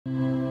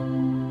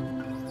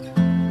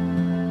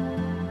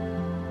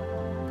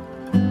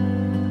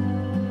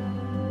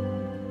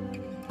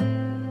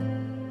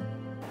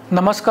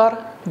Namaskar,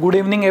 good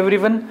evening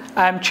everyone.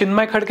 I am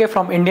Chinmay Khadke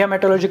from India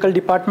Meteorological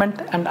Department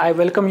and I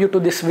welcome you to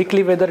this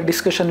weekly weather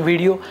discussion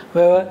video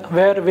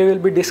where we will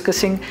be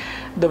discussing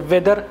the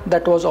weather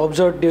that was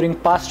observed during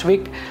past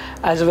week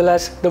as well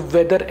as the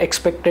weather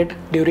expected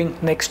during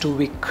next 2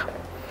 weeks.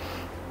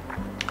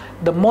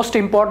 The most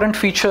important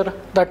feature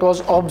that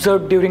was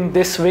observed during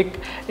this week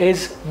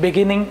is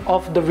beginning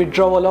of the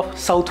withdrawal of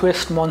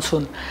southwest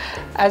monsoon.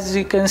 As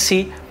you can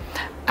see,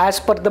 as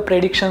per the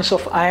predictions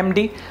of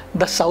IMD,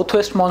 the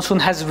southwest monsoon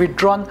has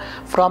withdrawn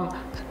from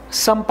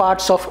some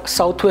parts of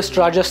southwest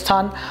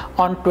Rajasthan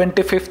on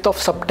 25th of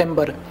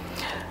September.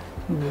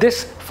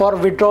 For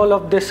withdrawal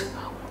of this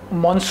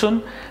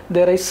monsoon,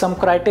 there is some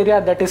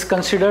criteria that is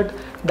considered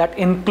that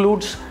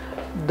includes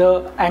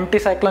the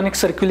anticyclonic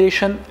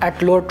circulation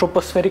at lower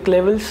tropospheric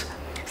levels,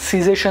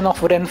 cessation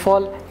of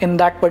rainfall in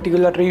that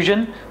particular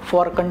region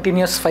for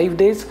continuous 5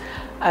 days,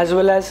 as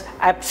well as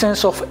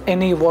absence of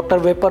any water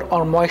vapor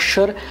or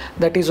moisture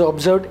that is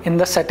observed in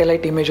the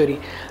satellite imagery.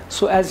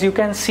 So as you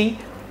can see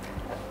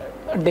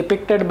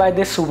depicted by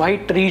this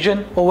white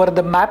region over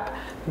the map,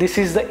 this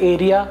is the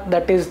area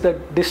that is the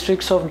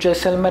districts of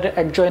Jaisalmer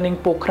adjoining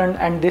Pokhran,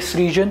 and this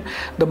region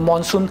the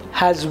monsoon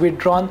has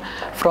withdrawn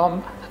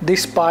from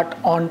this part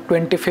on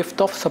 25th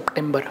of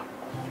September.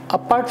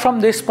 Apart from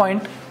this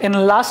point, in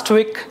last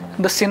week,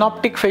 the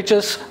synoptic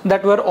features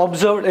that were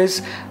observed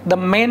is the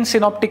main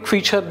synoptic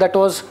feature that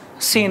was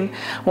seen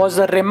was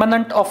the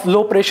remnant of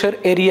low pressure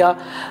area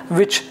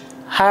which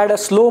had a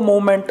slow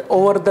movement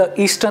over the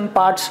eastern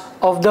parts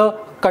of the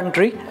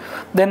country.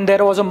 Then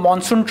there was a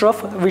monsoon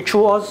trough which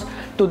was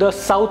to the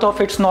south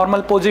of its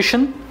normal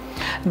position.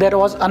 There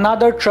was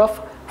another trough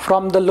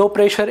from the low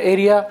pressure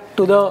area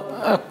to the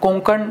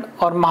Konkan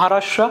or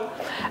Maharashtra,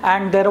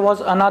 and there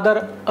was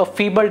another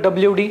feeble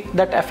WD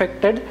that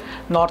affected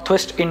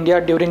northwest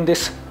India during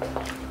this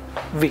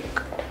week.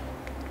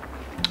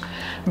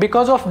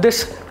 Because of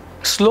this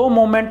slow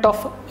movement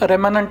of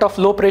remnant of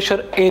low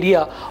pressure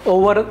area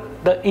over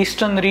the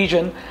eastern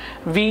region,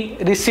 we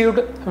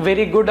received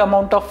very good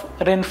amount of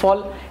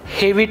rainfall,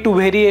 heavy to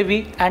very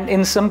heavy, and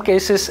in some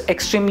cases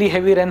extremely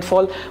heavy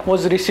rainfall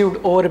was received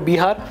over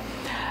Bihar.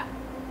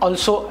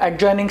 Also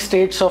adjoining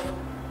states of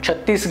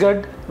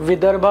Chhattisgarh,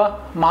 Vidarbha,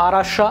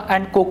 Maharashtra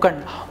and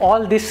Konkan,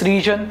 all this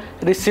region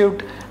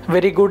received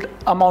very good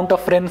amount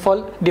of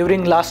rainfall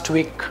during last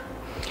week.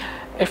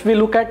 If we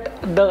look at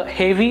the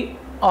heavy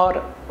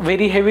or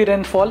very heavy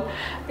rainfall,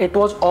 it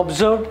was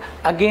observed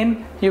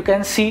again, you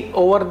can see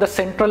over the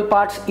central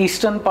parts,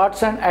 eastern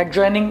parts and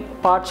adjoining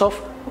parts of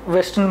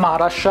western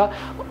Maharashtra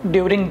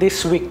during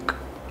this week.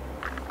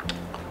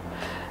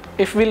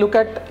 If we look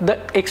at the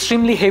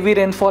extremely heavy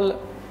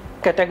rainfall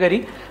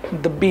category,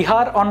 the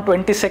Bihar on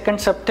 22nd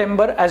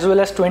September as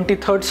well as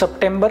 23rd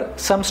September,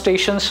 some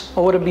stations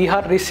over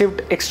Bihar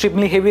received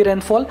extremely heavy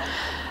rainfall,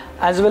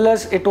 as well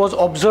as it was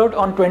observed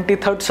on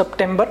 23rd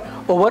September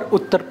over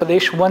Uttar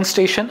Pradesh, one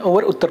station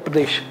over Uttar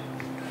Pradesh.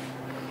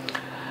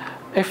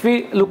 If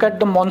we look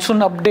at the monsoon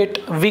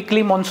update,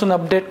 weekly monsoon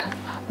update,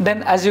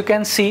 then as you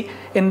can see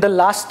in the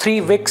last 3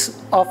 weeks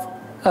of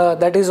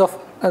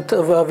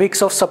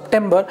weeks of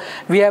September,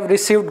 we have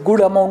received good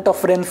amount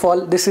of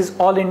rainfall. This is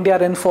all India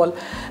rainfall.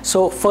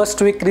 So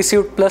first week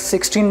received plus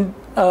 16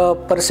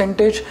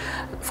 percentage,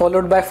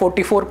 followed by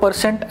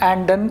 44%,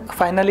 and then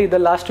finally the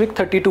last week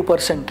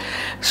 32%.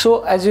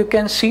 So as you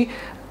can see,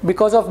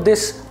 because of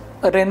this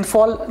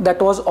rainfall that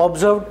was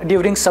observed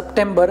during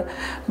September,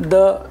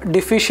 the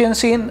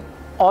deficiency in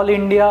all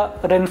India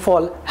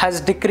rainfall has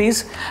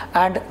decreased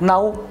and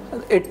now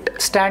it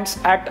stands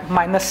at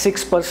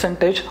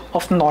 -6%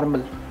 of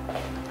normal.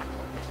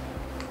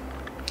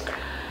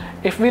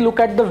 If we look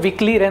at the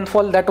weekly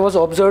rainfall that was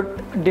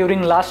observed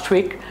during last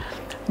week,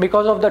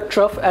 because of the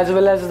trough as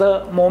well as the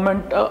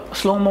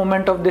slow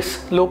movement of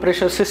this low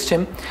pressure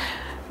system,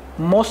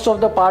 most of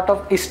the part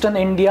of eastern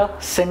India,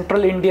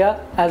 central India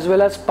as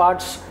well as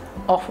parts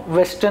of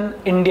western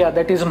India,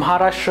 that is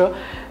Maharashtra,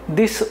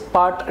 this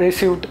part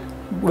received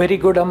very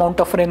good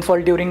amount of rainfall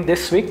during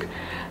this week.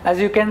 As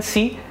you can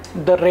see,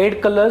 the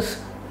red colors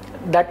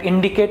that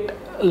indicate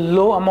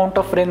low amount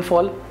of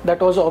rainfall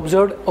that was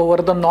observed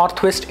over the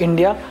northwest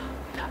India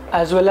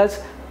as well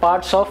as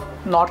parts of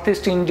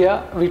northeast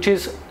India, which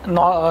is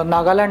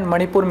Nagaland,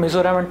 Manipur,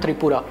 Mizoram and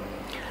Tripura.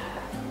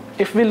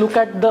 If we look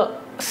at the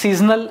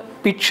seasonal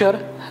picture,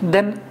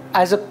 then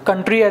as a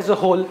country as a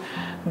whole,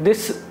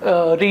 this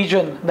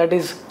region, that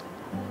is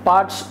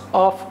parts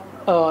of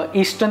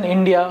eastern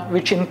India,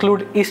 which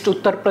include East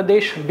Uttar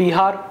Pradesh,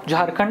 Bihar,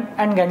 Jharkhand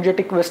and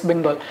Gangetic West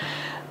Bengal,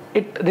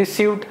 it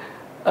received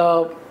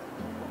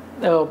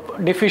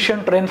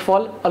deficient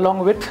rainfall along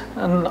with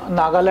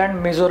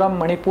Nagaland, Mizoram,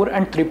 Manipur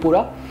and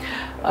Tripura.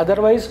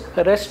 Otherwise,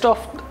 rest of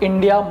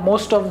India,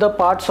 most of the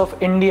parts of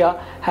India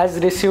has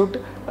received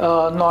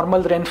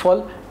normal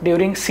rainfall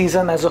during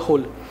season as a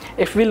whole.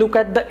 If we look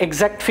at the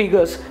exact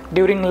figures,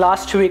 during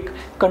last week,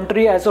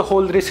 country as a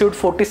whole received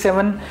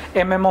 47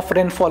 mm of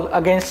rainfall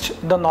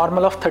against the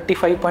normal of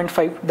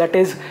 35.5, that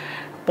is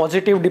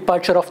positive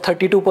departure of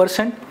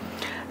 32%.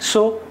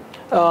 So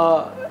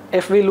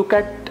if we look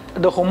at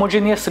the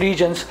homogeneous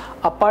regions,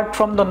 apart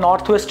from the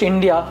northwest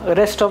India,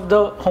 rest of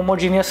the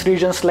homogeneous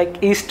regions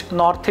like east,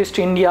 northeast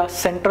India,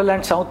 central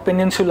and south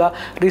peninsula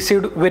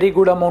received very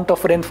good amount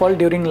of rainfall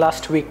during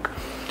last week.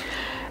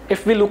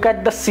 If we look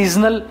at the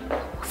seasonal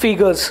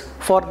figures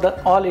for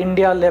the all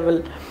India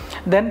level,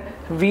 then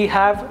we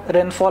have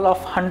rainfall of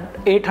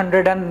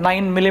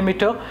 809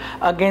 millimeter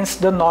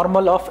against the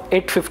normal of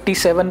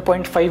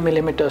 857.5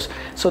 millimeters.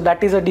 So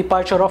that is a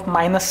departure of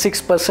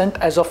 -6%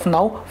 as of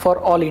now for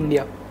all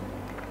India.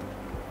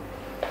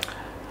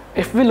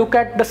 If we look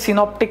at the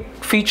synoptic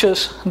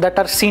features that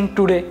are seen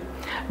today,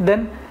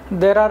 then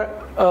there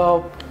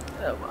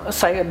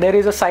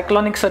is a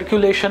cyclonic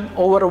circulation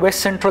over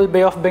west central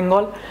Bay of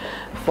Bengal,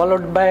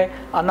 followed by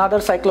another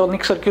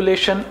cyclonic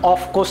circulation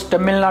off coast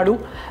Tamil Nadu,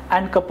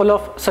 and couple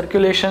of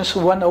circulations,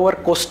 one over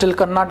coastal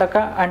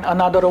Karnataka and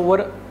another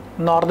over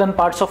northern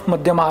parts of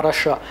Madhya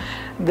Maharashtra.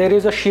 There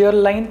is a shear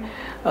line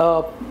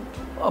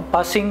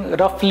passing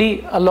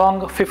roughly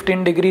along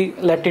 15-degree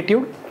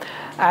latitude,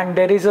 and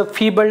there is a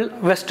feeble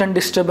western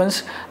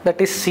disturbance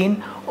that is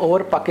seen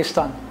over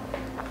Pakistan.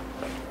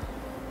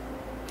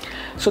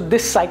 So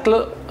this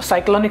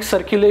cyclonic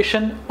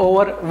circulation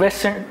over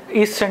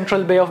east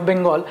central Bay of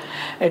Bengal,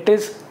 it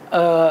is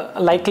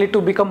likely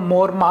to become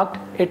more marked.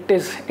 It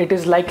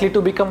is likely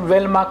to become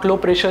well marked low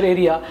pressure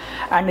area,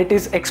 and it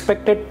is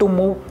expected to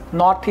move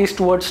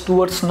northeastwards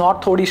towards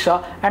North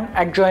Odisha and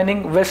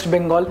adjoining West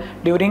Bengal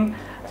during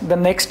the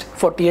next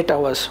 48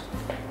 hours.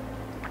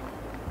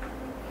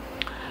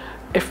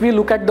 If we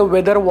look at the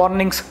weather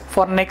warnings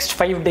for next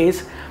 5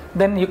 days,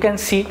 then you can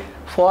see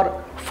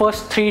for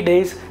first 3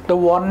 days the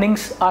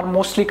warnings are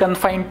mostly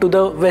confined to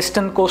the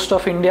western coast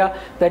of India,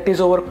 that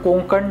is over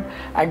Konkan,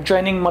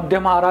 adjoining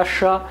Madhya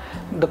Maharashtra,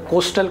 the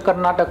coastal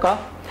Karnataka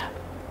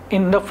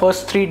in the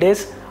first 3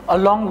 days,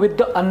 along with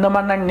the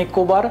Andaman and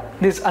Nicobar.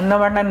 These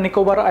Andaman and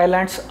Nicobar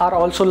islands are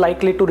also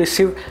likely to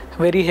receive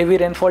very heavy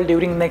rainfall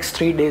during next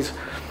 3 days.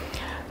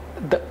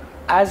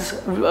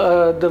 As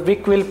the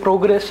week will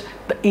progress,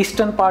 the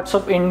eastern parts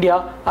of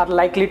India are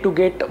likely to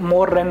get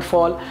more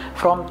rainfall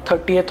from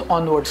 30th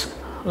onwards,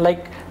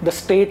 like the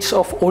states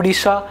of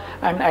Odisha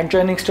and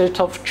adjoining states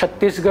of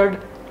Chhattisgarh,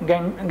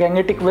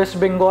 Gangetic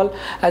West Bengal,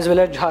 as well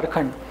as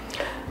Jharkhand.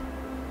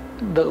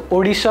 The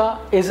Odisha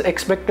is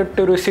expected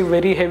to receive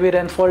very heavy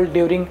rainfall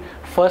during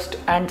 1st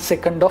and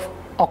 2nd of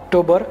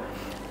October,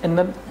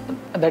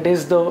 that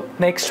is the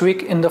next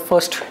week in the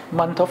first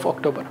month of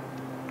October.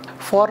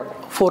 For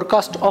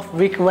forecast of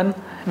week 1,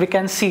 we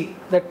can see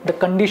that the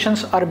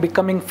conditions are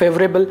becoming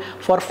favorable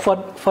for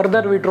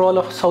further withdrawal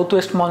of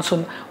southwest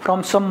monsoon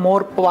from some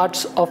more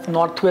parts of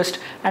northwest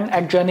and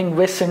adjoining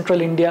west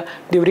central India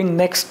during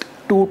next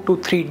 2 to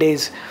 3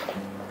 days.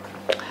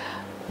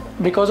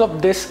 Because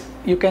of this,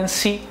 you can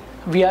see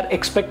we are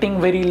expecting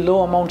very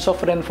low amounts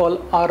of rainfall,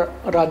 or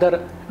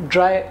rather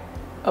dry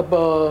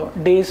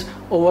days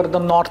over the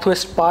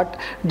northwest part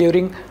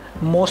during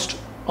most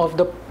of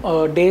the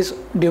days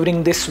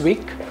during this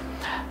week.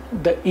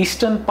 The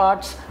eastern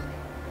parts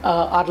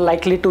are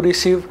likely to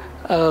receive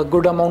a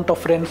good amount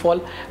of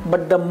rainfall,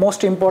 but the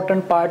most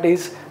important part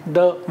is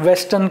the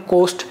western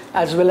coast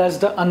as well as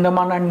the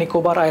Andaman and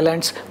Nicobar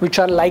islands, which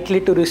are likely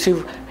to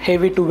receive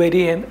heavy to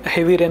very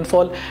heavy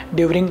rainfall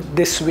during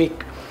this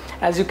week.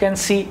 As you can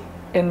see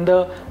in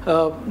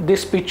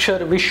this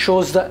picture, which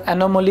shows the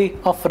anomaly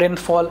of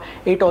rainfall,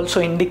 it also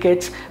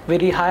indicates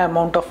very high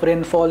amount of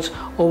rainfalls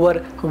over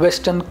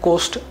western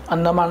coast,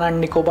 Andaman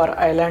and Nicobar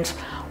islands,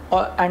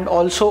 and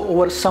also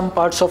over some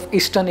parts of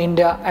eastern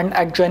India and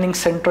adjoining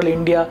central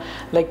India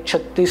like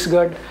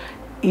Chhattisgarh,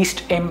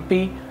 East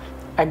MP,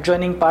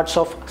 adjoining parts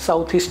of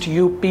southeast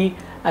UP,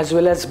 as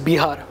well as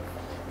Bihar.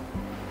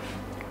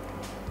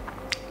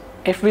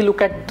 If we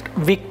look at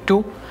week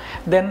 2,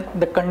 then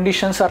the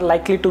conditions are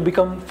likely to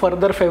become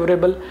further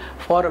favorable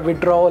for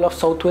withdrawal of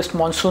southwest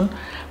monsoon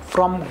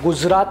from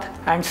Gujarat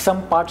and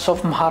some parts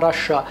of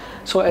Maharashtra.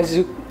 So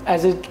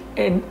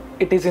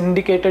it is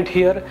indicated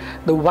here,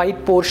 the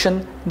white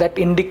portion that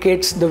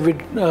indicates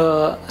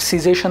the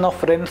cessation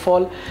of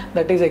rainfall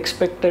that is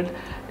expected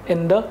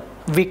in the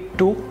week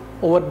 2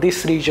 over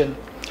this region.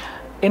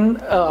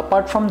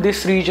 Apart from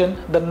this region,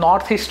 the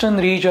northeastern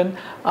region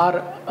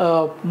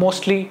are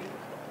mostly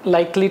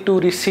likely to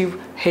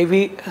receive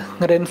heavy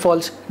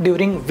rainfalls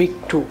during week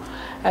 2.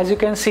 As you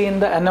can see in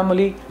the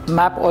anomaly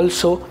map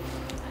also,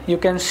 you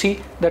can see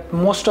that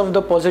most of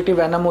the positive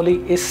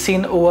anomaly is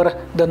seen over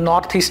the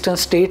northeastern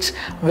states,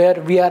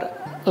 where we are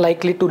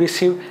likely to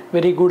receive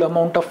very good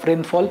amount of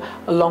rainfall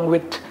along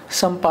with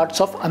some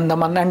parts of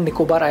Andaman and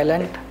Nicobar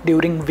Island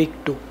during week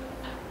 2.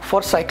 For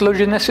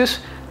cyclogenesis,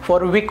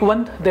 for week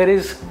 1 there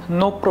is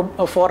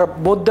for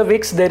both the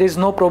weeks there is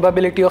no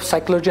probability of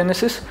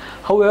cyclogenesis.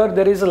 However,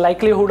 there is a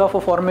likelihood of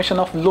a formation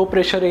of low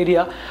pressure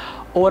area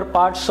over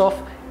parts of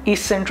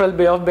east central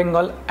Bay of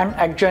Bengal and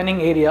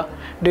adjoining area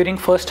during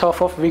first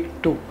half of week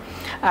 2,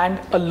 and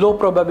a low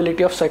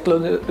probability of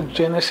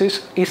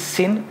cyclogenesis is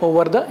seen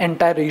over the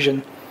entire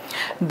region.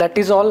 That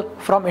is all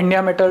from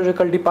India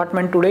Meteorological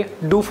Department today.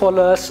 Do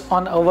follow us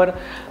on our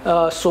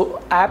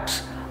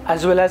apps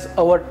as well as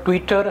our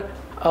Twitter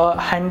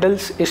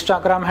handles,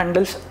 Instagram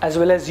handles, as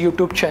well as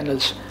YouTube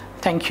channels.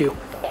 Thank you.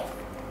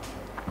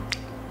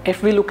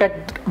 If we look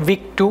at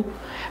week 2,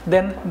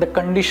 then the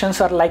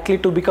conditions are likely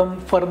to become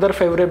further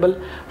favorable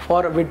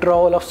for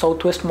withdrawal of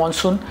southwest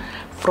monsoon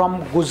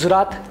from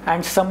Gujarat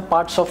and some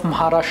parts of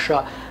Maharashtra.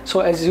 So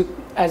as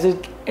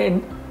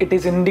it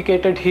is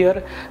indicated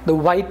here, the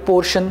white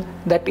portion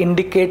that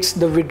indicates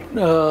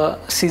the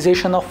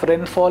cessation of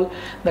rainfall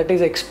that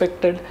is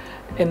expected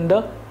in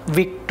the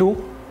week 2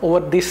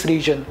 over this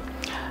region.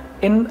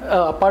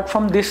 Apart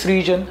from this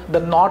region, the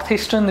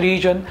northeastern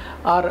region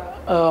are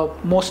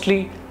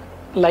mostly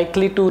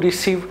likely to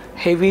receive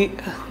heavy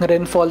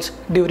rainfalls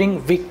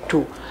during week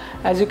 2.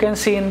 As you can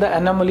see in the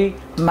anomaly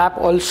map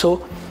also,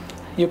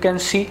 you can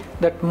see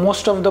that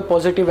most of the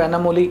positive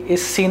anomaly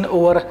is seen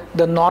over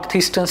the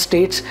northeastern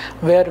states,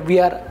 where we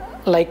are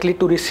likely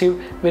to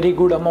receive very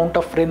good amount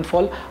of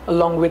rainfall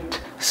along with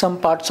some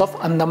parts of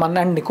Andaman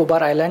and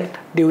Nicobar Island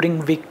during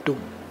week 2.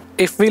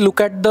 If we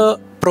look at the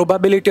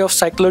probability of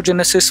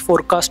cyclogenesis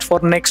forecast for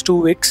next 2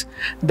 weeks,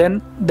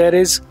 then there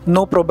is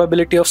no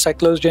probability of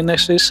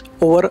cyclogenesis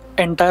over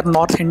entire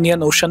North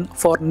Indian Ocean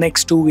for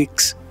next 2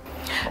 weeks.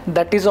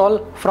 That is all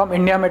from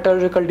India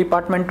Meteorological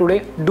Department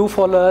today. Do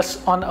follow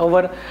us on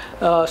our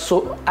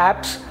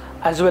apps,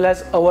 as well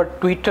as our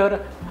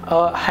Twitter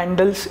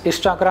handles,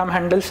 Instagram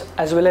handles,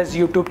 as well as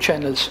YouTube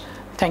channels.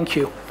 Thank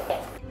you.